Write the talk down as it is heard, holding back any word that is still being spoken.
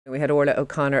We had Orla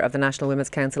O'Connor of the National Women's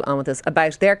Council on with us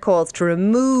about their calls to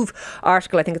remove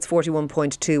Article, I think it's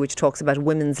 41.2, which talks about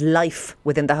women's life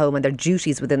within the home and their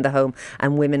duties within the home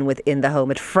and women within the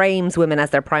home. It frames women as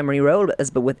their primary role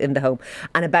as within the home,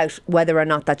 and about whether or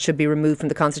not that should be removed from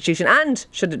the Constitution and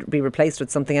should it be replaced with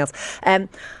something else.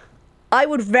 I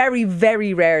would very,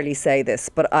 very rarely say this,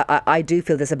 but I do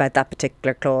feel this about that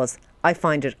particular clause. I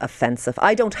find it offensive.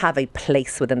 I don't have a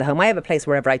place within the home. I have a place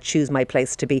wherever I choose my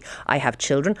place to be. I have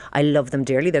children. I love them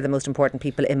dearly. They're the most important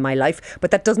people in my life.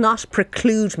 But that does not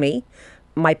preclude me.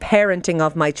 My parenting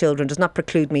of my children does not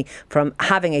preclude me from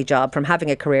having a job, from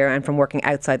having a career, and from working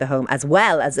outside the home as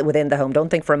well as within the home. Don't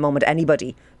think for a moment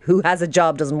anybody who has a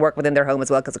job doesn't work within their home as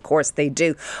well, because of course they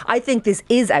do. I think this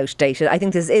is outdated. I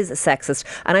think this is sexist,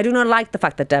 and I do not like the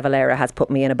fact that De Valera has put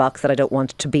me in a box that I don't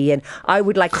want to be in. I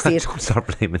would like to see it Don't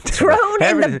start blaming thrown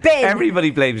in the bin.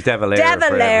 Everybody blames De Valera. De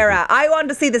Valera. I want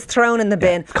to see this thrown in the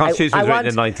bin. The Constitution was written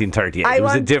in 1938. It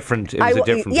was a different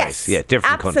yes, place. Yeah,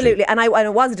 different country. Absolutely. And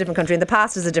it was a different country. And the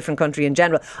past is a different country in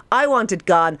general. I want it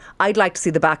gone. I'd like to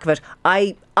see the back of it.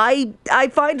 I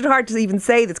find it hard to even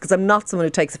say this because I'm not someone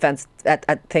who takes offence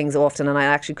at things often, and I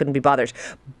actually couldn't be bothered.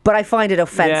 But I find it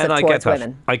offensive towards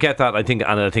women. I get that. I think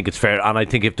it's fair. And I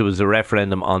think if there was a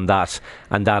referendum on that,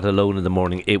 and that alone in the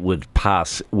morning, it would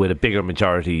pass with a bigger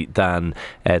majority than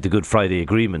the Good Friday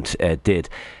Agreement did.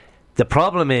 The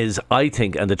problem is, I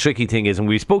think, and the tricky thing is, and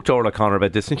we spoke to Orla O'Connor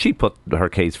about this, and she put her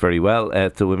case very well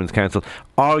at the Women's Council,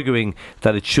 arguing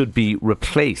that it should be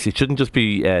replaced. It shouldn't just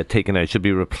be taken out. It should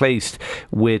be replaced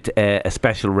with a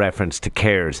special reference to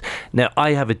carers. Now,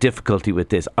 I have a difficulty with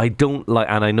this. I don't like,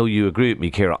 and I know you agree with me,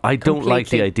 Ciara, I don't like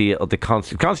the idea of the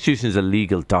Constitution. The Constitution is a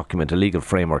legal document, a legal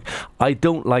framework. I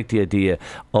don't like the idea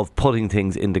of putting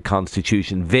things in the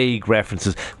Constitution, vague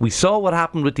references. We saw what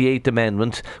happened with the 8th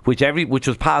Amendment, which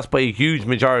was passed by a huge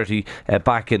majority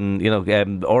back in,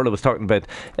 Orla was talking about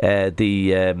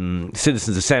the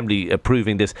Citizens' Assembly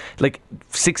approving this. Like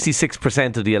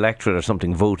 66% of the electorate or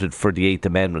something voted for the 8th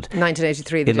Amendment.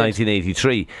 1983. In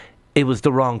 1983. It was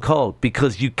the wrong call,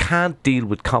 because you can't deal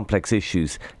with complex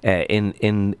issues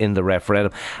in the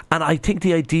referendum. And I think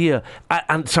the idea,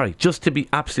 and sorry, just to be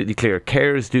absolutely clear,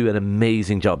 carers do an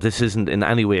amazing job. This isn't in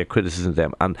any way a criticism of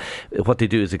them, and what they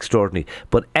do is extraordinary.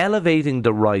 But elevating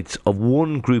the rights of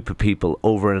one group of people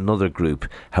over another group,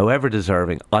 however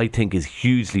deserving, I think is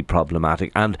hugely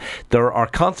problematic. And there are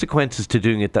consequences to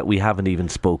doing it that we haven't even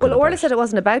spoken about. Well, Orla said it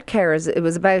wasn't about carers, it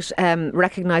was about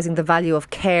recognising the value of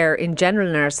care in general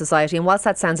in our society. And whilst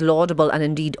that sounds laudable and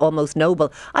indeed almost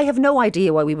noble, I have no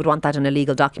idea why we would want that in a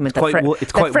legal document.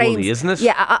 It's quite woolly, isn't it?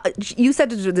 Yeah, you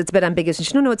said it's a bit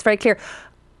ambiguous. No, it's very clear.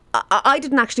 I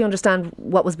didn't actually understand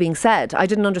what was being said. I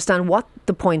didn't understand what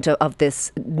the point of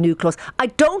this new clause. I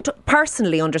don't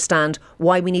personally understand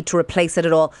why we need to replace it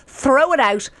at all. Throw it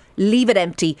out, leave it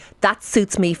empty. That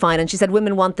suits me fine. And she said,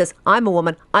 women want this. I'm a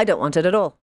woman. I don't want it at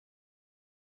all.